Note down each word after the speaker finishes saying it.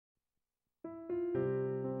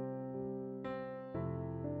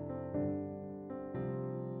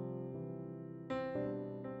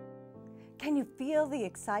you feel the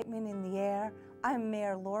excitement in the air? I'm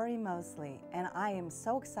Mayor Lori Mosley, and I am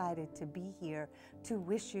so excited to be here to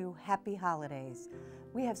wish you happy holidays.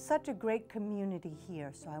 We have such a great community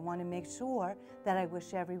here, so I want to make sure that I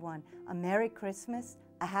wish everyone a Merry Christmas,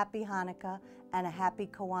 a Happy Hanukkah, and a Happy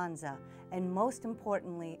Kwanzaa. And most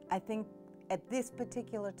importantly, I think at this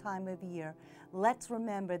particular time of year, let's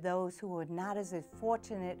remember those who are not as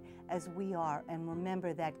fortunate as we are, and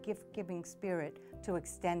remember that gift-giving spirit to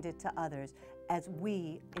extend it to others, as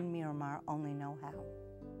we in Miramar only know how.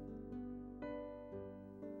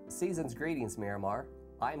 Season's greetings, Miramar.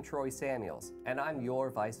 I'm Troy Samuels, and I'm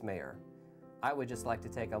your Vice Mayor. I would just like to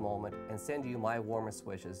take a moment and send you my warmest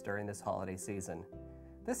wishes during this holiday season.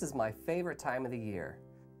 This is my favorite time of the year.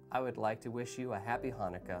 I would like to wish you a Happy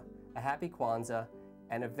Hanukkah, a Happy Kwanzaa,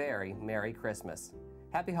 and a very Merry Christmas.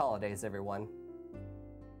 Happy holidays, everyone.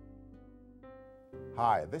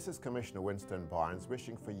 Hi, this is Commissioner Winston Barnes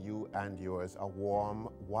wishing for you and yours a warm,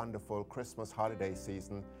 wonderful Christmas holiday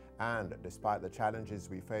season, and despite the challenges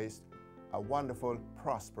we faced, a wonderful,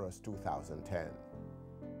 prosperous 2010.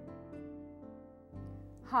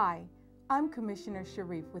 Hi, I'm Commissioner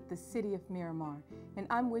Sharif with the City of Miramar, and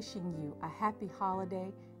I'm wishing you a happy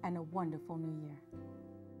holiday and a wonderful new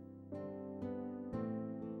year.